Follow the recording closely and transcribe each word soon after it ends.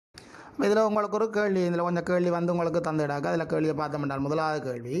இதில் உங்களுக்கு ஒரு கேள்வி, இதில் கொஞ்சம் கேள்வி வந்து உங்களுக்கு தந்துடாக்க அதில் கேள்வியை பார்த்தோம்னால் முதலாவது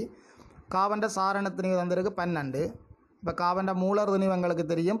கேள்வி, காவண்ட சாரண திணிவு தந்திருக்கு 12. இப்போ காவண்ட மூலர் திணிவு எங்களுக்கு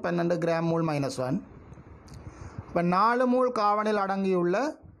தெரியும் 12 கிராம் மூல் -1. இப்போ 4 மூல் காவனில் அடங்கியுள்ள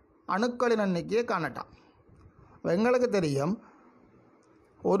அணுக்களின் எண்ணிக்கையை காணட்டாம். இப்போ எங்களுக்கு தெரியும்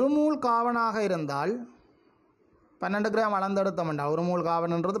ஒரு மூல் காவனாக இருந்தால் 12 கிராம் அளந்தெடுத்தோம்னால், ஒரு மூல்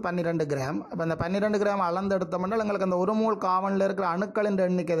காவன்ன்றது 12 கிராம். அப்போ அந்த 12 கிராம் அளந்தெடுத்தோம்னால் எங்களுக்கு அந்த ஒரு மூல் காவனில் இருக்கிற அணுக்களின்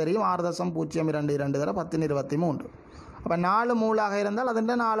எண்ணிக்கை தெரியும் 6.022 தர 1023. அப்போ 4 மூலாக இருந்தால்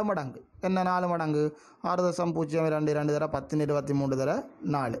அதில் 4 மடங்கு. என்ன 4 மடங்கு? 6.022 தர 1023 தர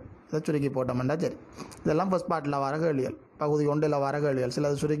 4. இதை சுருக்கி போட்டோம்னா சரி. இதெல்லாம் ஃபர்ஸ்ட் பார்ட்டில் வர கேள்விகள், பகுதி 1ல் வர கேள்விகள்.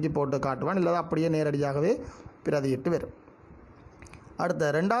 சிலது சுருக்கி போட்டு காட்டுவான், இல்லை அப்படியே நேரடியாகவே பிரதியிட்டு வரும்.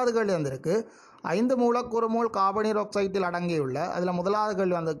 அடுத்த 2வது கேள்வி வந்திருக்கு, 5 மூலக்கூறு மூல் கார்பனீர் ஆக்சைட்டில் அடங்கியுள்ள, அதில் முதலாவது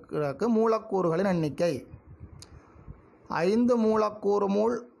கேள்வி வந்திருக்கு மூலக்கூறுகளின் எண்ணிக்கை. 5 மூலக்கூறு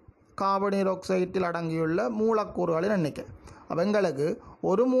மூல் கார்பனீர் ஆக்சைட்டில் அடங்கியுள்ள மூலக்கூறுகளின் எண்ணிக்கை. அப்போ எங்களுக்கு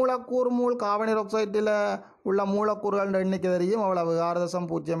ஒரு மூலக்கூறு மூல் கார்பனீர் ஆக்சைட்டில் உள்ள மூலக்கூறுகளின் எண்ணிக்கை தெரியும் அவ்வளவு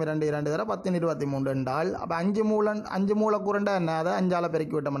 6.022 தர 1023 என்றால், அப்போ 5 மூலக்கூறுண்டா என்ன? அதை 5ஆல்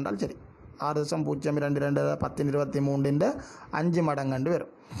பெருக்கி விட்டோம் என்றால் சரி, 6.022 1023 5 மடங்கு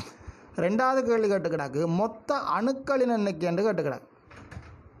வரும். 2வது கேள்வி கேட்டுக்கிடாக்கு மொத்த அணுக்களின் எண்ணிக்கை என்று கேட்டுக்கிடாக்கு.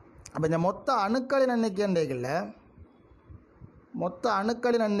 அப்போ இந்த மொத்த அணுக்களின் எண்ணிக்கை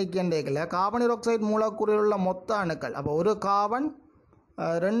கார்பனீர் ஆக்சைடு மூலக்கூறில் உள்ள மொத்த அணுக்கள். அப்போ ஒரு கார்பன்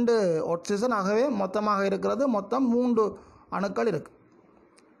 2 ஆக்சிஜன், ஆகவே மொத்தமாக இருக்கிறது மொத்தம் 3 அணுக்கள் இருக்குது.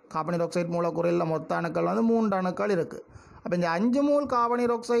 கார்பனீர் ஆக்சைடு மூலக்கூறில் மொத்த அணுக்கள் வந்து 3 அணுக்கள் இருக்குது. அப்போ இந்த 5 மூல்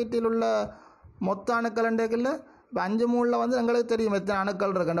கார்பனீர் ஆக்சைட்டில் உள்ள மொத்த அணுக்கள் என்றைக்கில்ல, இப்போ 5 மூலில் வந்து எங்களுக்கு தெரியும் எத்தனை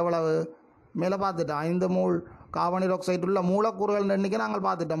அணுக்கள் இருக்குன்ற எவ்வளவு மேலே பார்த்துட்டோம். 5 மூல் கார்பனீர் ஆக்சைடு உள்ள மூலக்கூறுகள் எண்ணிக்கை நாங்கள்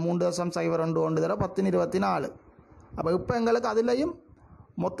பார்த்துட்டோம் 3.021 தர 1024. அப்போ இப்போ எங்களுக்கு அதுலேயும்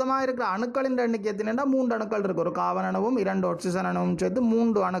மொத்தமாக இருக்கிற அணுக்களின் எண்ணிக்கை எத்தனைன்னா 3 அணுக்கள் இருக்குது. ஒரு கார்பன் அணுவும் 2 ஆக்சிஜன் அணுவும் சேர்த்து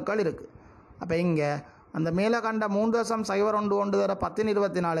 3 அணுக்கள் இருக்குது. அப்போ இங்கே அந்த மேலே கண்ட 3.021 தர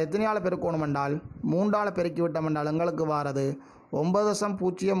 1024 எத்தனையால் பெருக்கணும் என்றால் 3ஆல் பெருக்கி விட்டோம் என்றால் எங்களுக்கு வாரது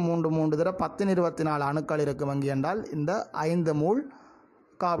 9.033 தர 1024 அணுக்கள் இருக்கும் அங்கே என்றால் இந்த 5 மூல்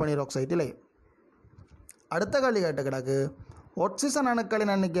கார்பனீர் ஆக்சைட்டிலே. அடுத்த கேள்வி கேட்டு கிடக்கு ஆக்சிஜன்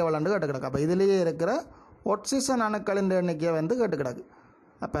அணுக்களின் எண்ணிக்கை எவ்வளோன்னு கேட்டு கிடக்கு. அப்போ இதிலேயே இருக்கிற ஆக்சிஜன் அணுக்களின் எண்ணிக்கையை வந்து கேட்டு கிடக்கு.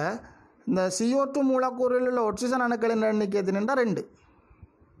 அப்போ இந்த CO2 மூலக்கூறில் உள்ள ஆக்சிஜன் அணுக்களின் எண்ணிக்கை எத்தனைன்னா 2.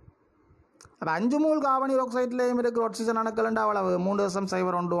 அப்போ 5 மூல் கார்பனீர் ஆக்சைட்லேயும் இருக்கிற ஆக்சிஜன் அணுக்கள் அவ்வளவு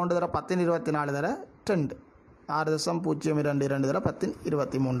 3.021 தர 1024 தர 2, 6.022 தர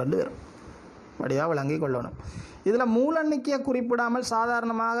 1023 வரும். வடிவாக விளங்கி கொள்ளணும். இதில் மூலெண்ணிக்கையை குறிப்பிடாமல்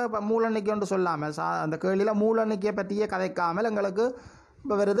சாதாரணமாக இப்போ மூலெண்ணிக்கை ஒன்று சொல்லாமல் அந்த கேள்வியில் மூலெண்ணிக்கையை பற்றியே கதைக்காமல் எங்களுக்கு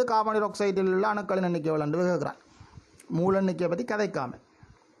இப்போ வருது கார்பனீர் ஆக்சைடில் உள்ள அணுக்களின் எண்ணிக்கை எவ்வளோன்னு கேட்குறான். மூலெண்ணிக்கையை பற்றி கதைக்காமல்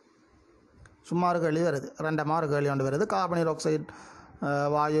சும்மா ஒரு கேள்வி வருது, 2 கேள்வி ஒன்று வருது, கார்பனீர் ஆக்சைடு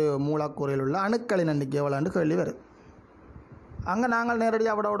வாயு மூலக்கூறில் உள்ள அணுக்களின் எண்ணிக்கை எவ்வளோன்னு கேள்வி வருது. அங்கே நாங்கள்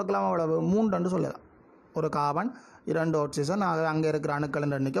நேரடியாக விட கொடுக்கலாம் அவ்வளவு 3 சொல்லலாம். ஒரு கார்பன் 2 ஆக்சிஜன், அங்கே இருக்கிற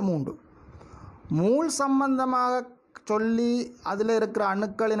அணுக்களின் எண்ணிக்கை 3. மூல் சம்பந்தமாக சொல்லி அதில் இருக்கிற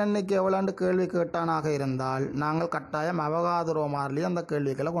அணுக்களின் எண்ணிக்கை எவ்வளோன்னு கேள்வி கேட்டானாக இருந்தால் நாங்கள் கட்டாயம் அவகாதரோ மாறிலி அந்த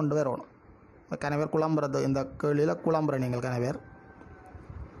கேள்விகளை கொண்டு வரணும். கணவர் குழம்புறது, இந்த கேள்வியில் குழம்புற நீங்கள் கணவர்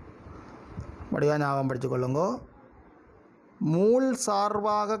வடிவாக ஞாபகம் படித்து கொள்ளுங்கோ. மூல்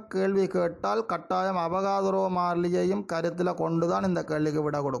சார்பாக கேள்வி கேட்டால் கட்டாயம் அவகாதரோ மாறிலியையும் கருத்தில் கொண்டு தான் இந்த கேள்விக்கு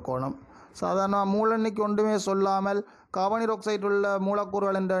விட கொடுக்கணும். சாதாரண மூலெண்ணிக்கை ஒன்றுமே சொல்லாமல் கார்பனீர் ஆக்சைடு உள்ள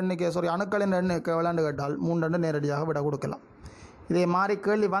மூலக்கூறுகளின் எண்ணிக்கை அணுக்களின் எண்ணிக்கை விளையாண்டு கேட்டால் 3 நேரடியாக விட கொடுக்கலாம். இதே மாதிரி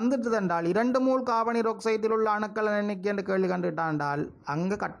கேள்வி வந்துட்டு என்றால் 2 மூல் கார்பனீர் ஆக்சைடில் உள்ள அணுக்களின் எண்ணிக்கை என்று கேள்வி கண்டுட்டாண்டால்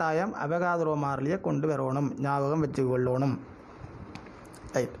அங்கே கட்டாயம் அவகாதரோ மாறிலியை கொண்டு வரணும், ஞாபகம் வச்சு கொள்ளணும்.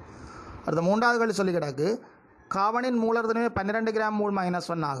 ரைட். அடுத்த 3வது கேள்வி சொல்லி கிடக்கு கார்பனின் மூலர்தனமே 12 கிராம் மூல்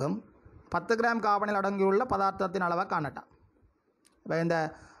 -1 ஆகும். 10 கிராம் கார்பனில் அடங்கியுள்ள பதார்த்தத்தின் அளவை காணட்டான். இப்போ இந்த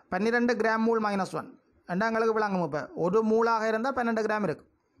 12 கிராம் மூல் -1 ரெண்டாங்களுக்கு விளங்கும். இப்போ ஒரு மூலாக இருந்தால் 12 கிராம் இருக்குது.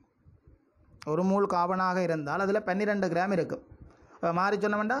 ஒரு மூல் கார்பனாக இருந்தால் அதில் 12 கிராம் இருக்குது. இப்போ மாறி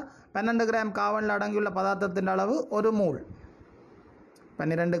சொன்னோம்னா 12 கிராம் கார்பனில் அடங்கியுள்ள பதார்த்தத்தின் அளவு ஒரு மூல்.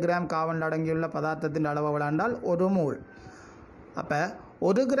 12 கிராம் கார்பனில் அடங்கியுள்ள பதார்த்தத்தின் அளவு விளையாண்டால் ஒரு மூல். அப்போ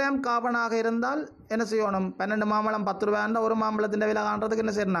 1 கிராம் கார்பனாக இருந்தால் என்ன செய்யணும்? 12 மாம்பழம் 10 ரூபாய், ஒரு மாம்பழத்தின் விலை காண்றதுக்கு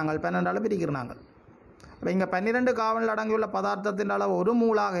என்ன செய்யறாங்க? 12ஆல் பிரிக்கிறாங்க. அப்போ இங்கே 12 கார்பனில் அடங்கியுள்ள பதார்த்தத்தின் அளவு ஒரு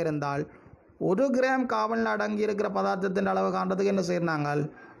மூலாக இருந்தால் 1 கிராம் கார்பனில் அடங்கி இருக்கிற பதார்த்தத்தின் அளவு காண்றதுக்கு என்ன செய்யறாங்க?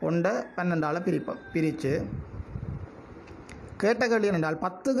 12ஆல் பிரித்து கேட்ட கேள்வி என்றால்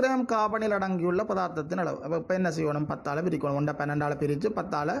 10 கிராம் கார்பனில் அடங்கியுள்ள பதார்த்தத்தின் அளவு. அப்போ இப்போ என்ன செய்யணும்? 10ஆல் பிரிக்கணும். 12ஆல் பிரித்து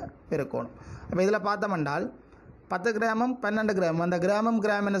 10ஆல் பெருக்கணும். அப்போ இதில் பார்த்தோம் என்றால் 10 கிராமும் 12 கிராம் அந்த கிராமும்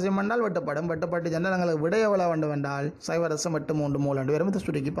கிராம் என்ன செய்யும் என்றால் வெட்டப்படும். வெட்டப்பட்டு சென்றால் எங்களுக்கு விடை எவ்வளோ வேண்டும் என்றால் 0.83 மூல் என்று வரும். இதை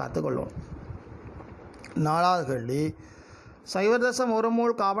சுருக்கி பார்த்துக்கொள்வோம். 4வது கேள்வி, 0.1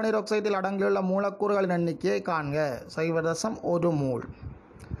 மூல் கார்பனீர் ஆக்சைடில் அடங்கியுள்ள மூலக்கூறுகளின் எண்ணிக்கையை காண்க. 0.1 மூல்.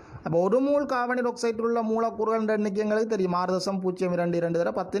 அப்போ 1 மூல் கார்பனீர் ஆக்சைடில் உள்ள மூலக்கூறுகளின் எண்ணிக்கை எங்களுக்கு தெரியும். 6.022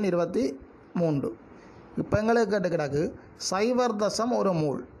 தர 1023. இப்போ எங்களுக்கு கேட்டு கிடக்கு 0.1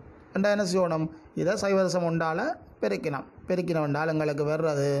 மூல் என்றால் என்ன செய்யணும்? இதை 0.1 பெருக்கினோம். பெருக்கினோம் என்றால் எங்களுக்கு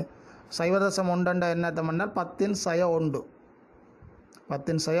வர்றது 0.1 என்னத்தை பண்ணால் 10⁻1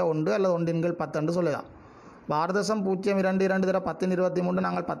 10⁻1 அல்லது 1/10 சொல்லலாம். 6.022 தர 1023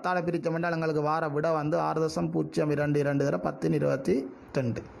 நாங்கள் 10ஆல் பிரித்தோம் என்றால் எங்களுக்கு வார விட வந்து 6.022 தர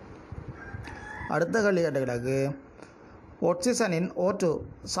 1022. அடுத்த கேள்வி கேட்டு கிடக்கு, ஆக்சிஜனின் O2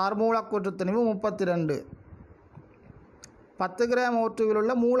 சார்மூலக்கூற்று திணிவு 32. 10 கிராம் O2வில்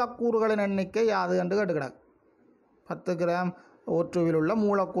உள்ள மூலக்கூறுகளின் எண்ணிக்கை யாது என்று கேட்டு கிடக்கு. 10 கிராம் O2வில் உள்ள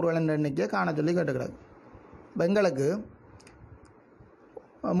மூலக்கூறுகளின் எண்ணிக்கையை காண சொல்லி கேட்டு கிடக்கு. எங்களுக்கு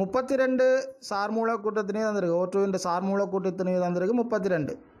 32 சார்மூலக்கூற்று திணிவு தந்திருக்கு. O2வின் சார்மூலக்கூற்று திணிவு தந்திருக்கு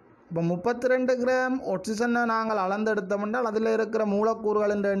 32. இப்போ 32 கிராம் ஆக்சிஜனை நாங்கள் அளந்தெடுத்தோம் என்றால் அதில் இருக்கிற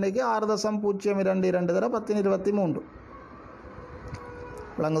மூலக்கூறுகளின் எண்ணிக்கை 6.022 தர 1023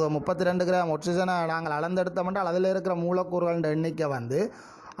 விளங்குதோ? 32 கிராம் ஆக்சிஜனை நாங்கள் அளந்தெடுத்தோம் என்றால் அதில் இருக்கிற மூலக்கூறுகளின் எண்ணிக்கை வந்து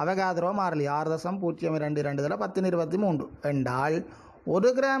அவகாத்ரோ மாறிலி 6.022 தர 1023 என்றால்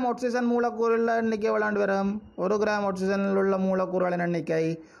 1 கிராம் ஆக்சிஜன் மூலக்கூறுள்ள எண்ணிக்கை விளாண்டு வரும். 1 கிராம் ஆக்சிஜனில் உள்ள மூலக்கூறுகளின் எண்ணிக்கை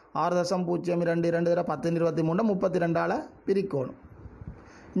 6.022 தர 1023 32ஆல் பிரிக்கணும்.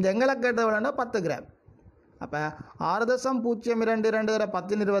 இந்த எங்களை கேட்டது விளாண்டா 10 கிராம். அப்போ 6.022 தர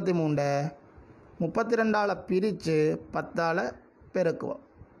 1023 32ஆல் பிரித்து 10ஆல் பெருக்குவோம்.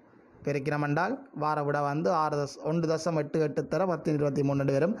 பெருக்கினம் என்றால் வார விட வந்து 1.88 தர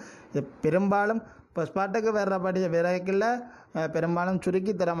 1023 வரும். இது பெரும்பாலும் ஃபஸ்ட் பார்ட்டுக்கு வேறுபடி விரைக்கில் பெரும்பாலும்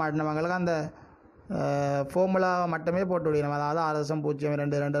சுருக்கி தர மாட்டினவங்களுக்கு அந்த ஃபார்முலா மட்டுமே போட்டு விடணும். அதாவது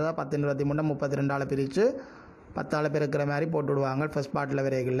 6.022 தர 1023 32ஆல் பிரித்து 10ஆல் பெருக்கிற மாதிரி போட்டு விடுவாங்க. ஃபஸ்ட் பார்ட்டில்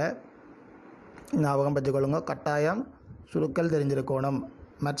விரைக்கில் ஞாபகம் வச்சுக்கொள்ளுங்க. கட்டாயம் சுருக்கல் தெரிஞ்சிருக்கணும்.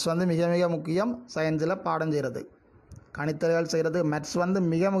 மேத்ஸ் வந்து மிக மிக முக்கியம். சயின்ஸில் பாடம் செய்கிறது, கணித்தல்கள் செய்கிறது. மேத்ஸ் வந்து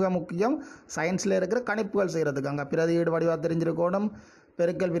மிக மிக முக்கியம் சயின்ஸில் இருக்கிற கணிப்புகள் செய்கிறதுக்கு. அங்கே பிரதியீடு வடிவாக தெரிஞ்சிருக்கணும்,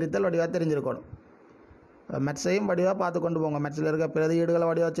 பெருக்கல் விரித்தல் வடிவாக தெரிஞ்சிருக்கணும். மேத்ஸையும் வடிவாக பார்த்து கொண்டு போங்க. மேத்ஸில் இருக்க பிரதியீடுகளை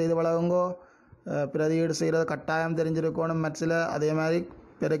வடிவாக செய்து பழகுங்கோ. பிரதியீடு செய்கிறது கட்டாயம் தெரிஞ்சிருக்கணும் மேத்ஸில். அதே மாதிரி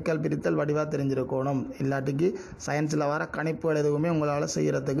பெருக்கல் பிரித்தல் வடிவாக தெரிஞ்சிருக்கணும். இல்லாட்டிக்கு சயின்ஸில் வர கணிப்புகள் எதுவுமே உங்களால்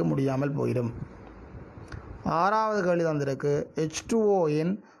செய்கிறதுக்கு முடியாமல் போயிடும். 6வது கேள்வி தந்திருக்கு,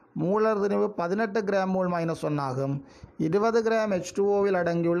 H2Oயின் மூலர் திணிவு 18 கிராம் மூல் -1 ஆகும். 20 கிராம் H2Oவில்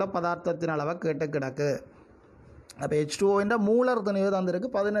அடங்கியுள்ள பதார்த்தத்தின் அளவை கேட்டு கிடக்கு. அப்போ H2Oயின் மூலர் திணிவு தந்திருக்கு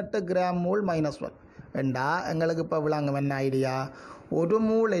 18 கிராம் மூல் -1 என்றா எங்களுக்கு இப்போ விளங்கும் என்ன ஐடியா? 1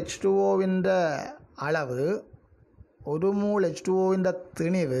 மூல் H2Oவின் அளவு, 1 மூல் H2Oவின்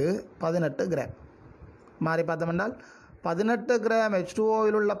திணிவு 18 கிராம். மாறி பார்த்தோம்னால் 18 கிராம்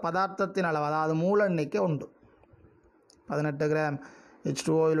H2Oவில் உள்ள பதார்த்தத்தின் அளவு, அதாவது மூல எண்ணிக்கை 1. 18 கிராம்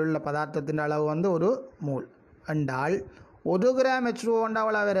H2Oவில் உள்ள பதார்த்தத்தின் அளவு வந்து 1 மூல் என்றால் 1 கிராம் H2O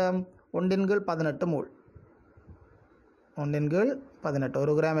எவ்வளோ வரும்? 1/18 மூல். 1/18.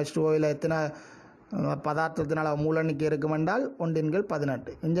 1 கிராம் H2Oவில் எத்தனை பதார்த்தத்தின் அளவு மூல எண்ணிக்கை இருக்கும் என்றால்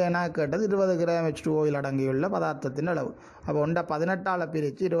 1/18. இங்கே என்ன கேட்டது? 20 கிராம் H2Oவில் அடங்கியுள்ள பதார்த்தத்தின் அளவு. அப்போ 18ஆல்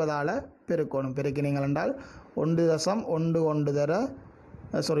பிரித்து 20ஆல் பெருக்கணும். பெருக்கினீங்கள் என்றால் 1.11 தர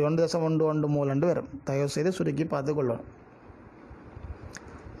 1.11 மூல் என்று வரும். தயவு செய்து சுருக்கி பார்த்துக்கொள்ளணும்.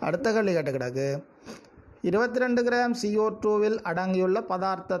 அடுத்த கேள்வி கேட்டு கிடக்கு, 22 கிராம் CO2வில் அடங்கியுள்ள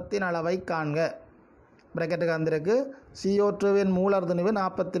பதார்த்தத்தின் அளவை காண்க. பிராக்கெட்டுக்கு வந்திருக்கு. CO2வின் மூலர் திணிவு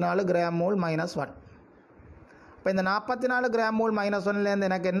 44 கிராம் மூல் -1. இப்போ இந்த 44 கிராம் மூல் -1லேருந்து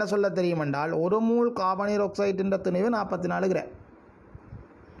எனக்கு என்ன சொல்ல தெரியும் என்றால் 1 மூல் கார்பனீர் ஆக்சைடின் திணிவு 44 கிராம்.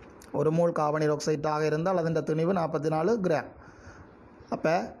 1 மூல் கார்பனீர் ஆக்சைடாக இருந்தால் அதன் திணிவு 44 கிராம்.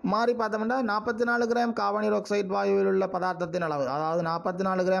 அப்போ மாறி பார்த்தோம்னா 44 கிராம் கார்பனீர் ஆக்சைடு வாயுவில் உள்ள பதார்த்தத்தின் அளவு, அதாவது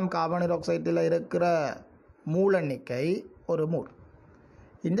 44 கிராம் கார்பனீர் ஆக்சைடில் இருக்கிற மூல் எண்ணிக்கை 1 மூல்.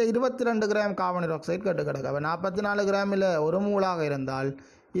 இந்த 22 கிராம் கார்பனீர் ஆக்சைடு கேட்டு கிடக்கு. அப்போ 44 கிராமில் 1 மூலாக இருந்தால்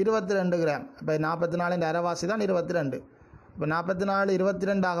 22 கிராம். இப்போ 44 அரைவாசி தான் 22. இப்போ 44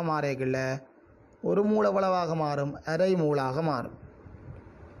 22ஆக மாறியக்கில்ல 1 மூல எவ்வளவாக மாறும்? அரை மூலாக மாறும்.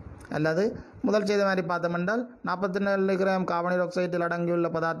 அல்லது முதல் செய்த மாதிரி பார்த்தோம்னால் 44 கிராம் கார்பனீர் ஆக்சைடில் அடங்கியுள்ள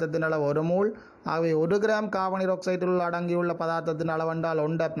பதார்த்தத்தின் அளவு 1 மூல். ஆகவே 1 கிராம் கார்பனீர் ஆக்சைடில் அடங்கியுள்ள பதார்த்தத்தின் அளவு என்றால்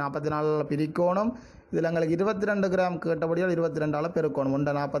 1/44 பிரிக்கணும். இதில் எங்களுக்கு 22 கிராம் கேட்டபடியால் 22ஆல் பெருக்கணும்.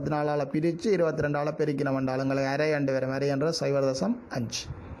 1/44 பிரித்து 22ஆல் பெருக்கினோம் என்றால் எங்களுக்கு அரை அண்டு வரும். அரை என்ற 0.5.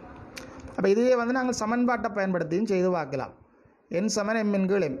 அப்போ இதையே வந்து நாங்கள் சமன்பாட்டை பயன்படுத்தியும் செய்து பார்க்கலாம். n சமன் m இன்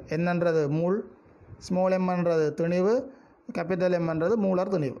கீழ் m. என்னன்றது மூல், ஸ்மால் எம்ன்றது திணிவு, கேபிட்டல் எம்ன்றது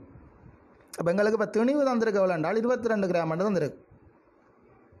மூலர் திணிவு. அப்போ எங்களுக்கு இப்போ திணிவு தந்திருக்க எவ்வளோ என்றால் 22 கிராம் தந்திருக்கு.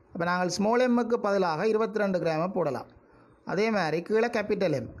 அப்போ நாங்கள் ஸ்மால் எம்முக்கு பதிலாக 22 கிராமை போடலாம். அதே மாதிரி கீழே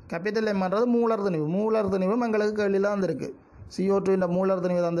கேபிட்டல் எம். கேபிட்டல் எம்ன்றது மூலர் திணிவு. மூலர் திணிவும் எங்களுக்கு கேள்வியில் வந்திருக்கு. CO2 மூலர்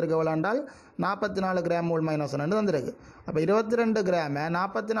திணிவு தந்திருக்க எவ்வளோ என்றால் 44 கிராம் மூல் மைனஸ் 1 தந்திருக்கு. அப்போ 22 கிராமை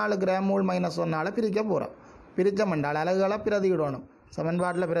 44 கிராம் மூல் மைனஸ் 1 பிரிக்க போகிறோம். பிரித்தமென்றால் அலகுகளை பிரதியிடணும்.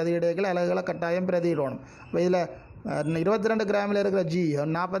 சமன்பாட்டில் பிரதியிடங்கள் அலகுகளை கட்டாயம் பிரதியிடணும். இப்போ இதில் 22 கிராமில் இருக்கிற ஜி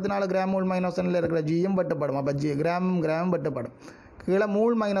 44 கிராம் மூல் மைனஸ் 1 இருக்கிற ஜியும் வெட்டுப்படும். அப்போ கிராமும் வெட்டுப்படும். கீழே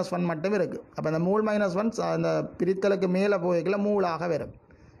மூல் மைனஸ் 1 மட்டும் இருக்குது. அப்போ அந்த மூல் மைனஸ் 1 அந்த பிரித்தலுக்கு மேலே போய்க்கல மூலாக வரும்.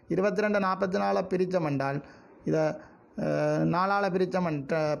 22 44 பிரித்தமென்றால் இதை 4 பிரித்தமன்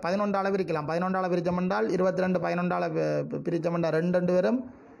 11 பிரிக்கலாம். 11 பிரித்தமென்றால் 22 11 பிரித்தமென்றால் 2 வரும்.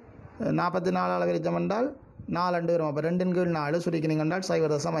 44 பிரித்தமென்றால் 4 வரும். அப்போ 2 கீழ் 4 சுருக்கினீங்கன்றால்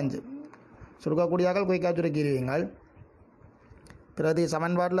 0.5. சுருக்கக்கூடியாக்கள் குயிக்காக சுருக்கிடுவீங்கள். பிரதி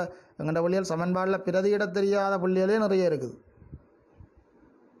சமன்பாட்டில் எங்கள்ட புள்ளிகள் சமன்பாட்டில் பிரதியிட தெரியாத புள்ளிகளே நிறைய இருக்குது.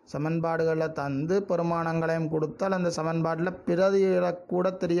 சமன்பாடுகளை தந்து பெருமானங்களையும் கொடுத்தால் அந்த சமன்பாட்டில் பிரதியிடக்கூட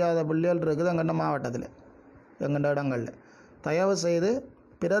தெரியாத புள்ளிகள் இருக்குது எங்கள்ட மாவட்டத்தில், எங்கள்ட இடங்களில். தயவு செய்து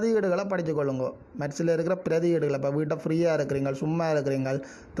பிரதியீடுகளை படித்து கொள்ளுங்க. மேத்ஸில் இருக்கிற பிரதியீடுகளை, இப்போ வீட்டை ஃப்ரீயாக இருக்கிறீங்க, சும்மா இருக்கிறீங்க,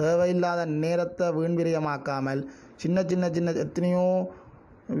 தேவையில்லாத நேரத்தை வீண்விரியமாக்காமல் சின்ன சின்ன சின்ன எத்தனையோ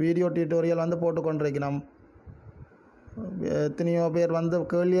வீடியோ டியூட்டோரியல் வந்து போட்டுக்கொண்டிருக்கணும். எத்தனையோ பேர் வந்து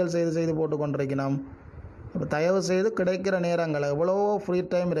கேள்விகள் செய்து போட்டுக்கொண்டிருக்கணும். இப்போ தயவு செய்து கிடைக்கிற நேரங்களை, எவ்வளோ ஃப்ரீ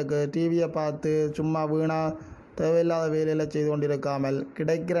டைம் இருக்குது, டிவியை பார்த்து சும்மா வீணாக தேவையில்லாத வேலையில் செய்து கொண்டிருக்காமல்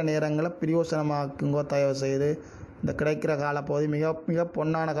கிடைக்கிற நேரங்களை பிரயோசனமாக்குங்கோ. தயவு செய்து இந்த கிடைக்கிற காலப்பகுதி மிக மிக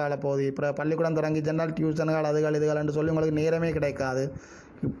பொன்னான காலப்பகுதி. இப்போ பள்ளிக்கூடம் தொடங்கி சென்றால் டியூஷன்கள் அதுகள் இதுகள்னு சொல்லி உங்களுக்கு நேரமே கிடைக்காது.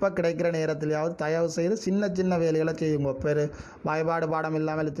 இப்போ கிடைக்கிற நேரத்திலேயாவது தயவு செய்து சின்ன சின்ன வேலைகளை செய்யுங்கோ. வாய்பாடு பாடம்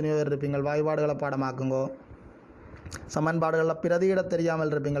இல்லாமல் எத்தனையோ பேர் இருப்பீங்கள், வாய்பாடுகளை பாடமாக்குங்கோ. சமன்பாடுகளில் பிரதியிட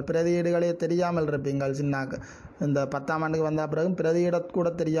தெரியாமல் இருப்பீங்கள், பிரதியீடுகளே தெரியாமல் இருப்பீங்கள். சின்னாக்கு இந்த 10ஆம் ஆண்டுக்கு வந்த பிறகு பிரதியிட கூட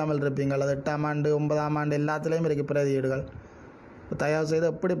தெரியாமல் இருப்பீங்கள். அது 8ஆம் ஆண்டு 9ஆம் ஆண்டு எல்லாத்துலேயும் இருக்குது பிரதியீடுகள். தயவு செய்து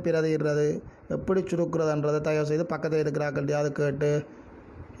எப்படி பிரதியிடுறது, எப்படி சுருக்குறதுன்றதை தயவு செய்து பக்கத்தில் இருக்கிறாக்கள்டையாவது கேட்டு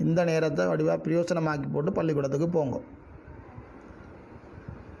இந்த நேரத்தை வடிவாக பிரயோசனமாக்கி போட்டு பள்ளிக்கூடத்துக்கு போங்க.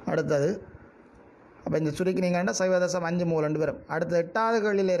 அடுத்தது அப்போ இந்த சுருக்கினீங்கன்னா 0.5 மூல் வரும். அடுத்து 8வது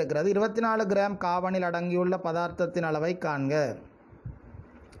கேள்வியில் இருக்கிறது 24 கிராம் கார்பனில் அடங்கியுள்ள பதார்த்தத்தின் அளவை காண்க.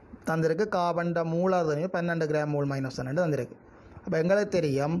 தந்திருக்கு கார்பன் மூலர் திணிவு 12 கிராம் மூல் மைனஸ் 1 தந்திருக்கு. அப்போ எங்களுக்கு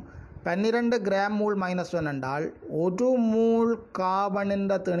தெரியும் 12 கிராம் மூல் மைனஸ் 1 என்றால் 1 மூல் கார்பனின்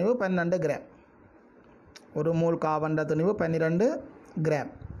திணிவு 12 கிராம். 1 மூல் கார்பன் திணிவு 12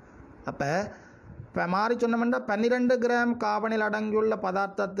 கிராம். அப்போ இப்போ மாறி சொன்னோம்னா 12 கிராம் கார்பனில் அடங்கியுள்ள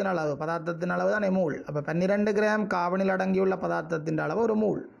பதார்த்தத்தின் அளவு தான் மூல். அப்போ 12 கிராம் கார்பனில் அடங்கியுள்ள பதார்த்தத்தின் அளவு ஒரு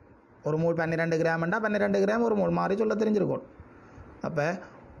மூல். 12 கிராம்ண்டா 12 கிராம் ஒரு மூல் மாறி சொல்ல தெரிஞ்சிருக்கும். அப்போ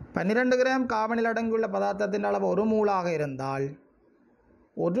 12 கிராம் கார்பனில் அடங்கியுள்ள பதார்த்தத்தின் அளவு ஒரு மூலாக இருந்தால்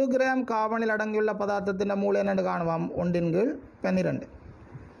 1 கிராம் கார்பனில் அடங்கியுள்ள பதார்த்தத்தின் மூல் என்னென்னு காணுவோம் 1/12.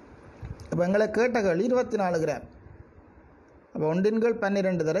 அப்போ எங்களை கேட்ட கேள்வி 24 கிராம். அப்போ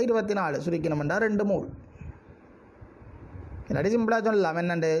 1/12 தர 24 சுருக்கினோம்டா 2 மூல். இல்லாட்டி சிம்பிளாக சொல்லலாம்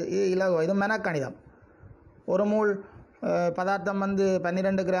என்னண்டு இது மெனக்கணிதம். ஒரு மூல் பதார்த்தம் வந்து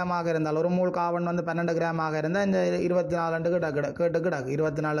 12 கிராமாக இருந்தால், ஒரு மூல் கார்பன் வந்து 12 கிராமாக இருந்தால் இந்த 24 கிடக்கு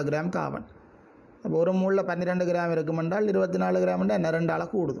 24 கிராம் கார்பன். அப்போ ஒரு மூலில் 12 கிராம் இருக்குமென்றால் 24 கிராம்ண்டா என்ன 2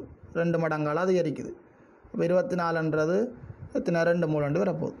 கூடுது, 2 மடங்கால் அதிகரிக்குது. அப்போ 24ன்றது 2 மூலண்டு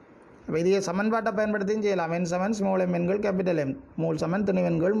வரப்போகுது. அப்போ இதையே சமன்பாட்டை பயன்படுத்தியும் செய்யலாம். n சமன் ஸ்மால் m எண்கள் கேபிட்டல் M, மூல் சமன்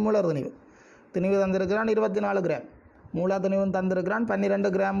திணிவெண்கள் மூலர் திணிவு. திணிவு தந்திருக்கிறான் 24 கிராம், மூலா திணிவும் தந்திருக்கிறான் 12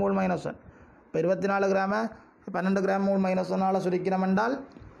 கிராம் மூல் மைனஸ் 1. இப்போ 24 கிராமை 12 கிராம் மூல் மைனஸ் 1 சுருக்கினம் என்றால்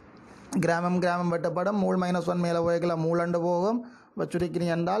கிராமம் வெட்டப்படும். மூல் மைனஸ் 1 மேலே போய்க்கல மூலண்டு போகும். இப்போ சுருக்கினி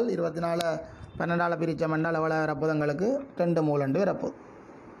என்றால் 24 12 பிரித்தம் என்றால் எவ்வளோ வரப்போது எங்களுக்கு 2 மூலண்டு வரப்போகுது.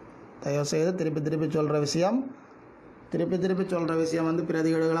 தயவுசெய்து திருப்பி சொல்கிற விஷயம் வந்து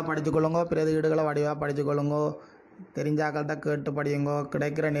பிரதியீடுகளை படித்துக்கொள்ளுங்கோ. பிரதியீடுகளை வடிவாக படித்துக்கொள்ளுங்கோ. தெரிஞ்சாக்கள்கிட்ட கேட்டு படியுங்கோ.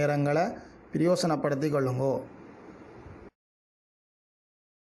 கிடைக்கிற நேரங்களை பிரயோசனப்படுத்தி கொள்ளுங்கோ.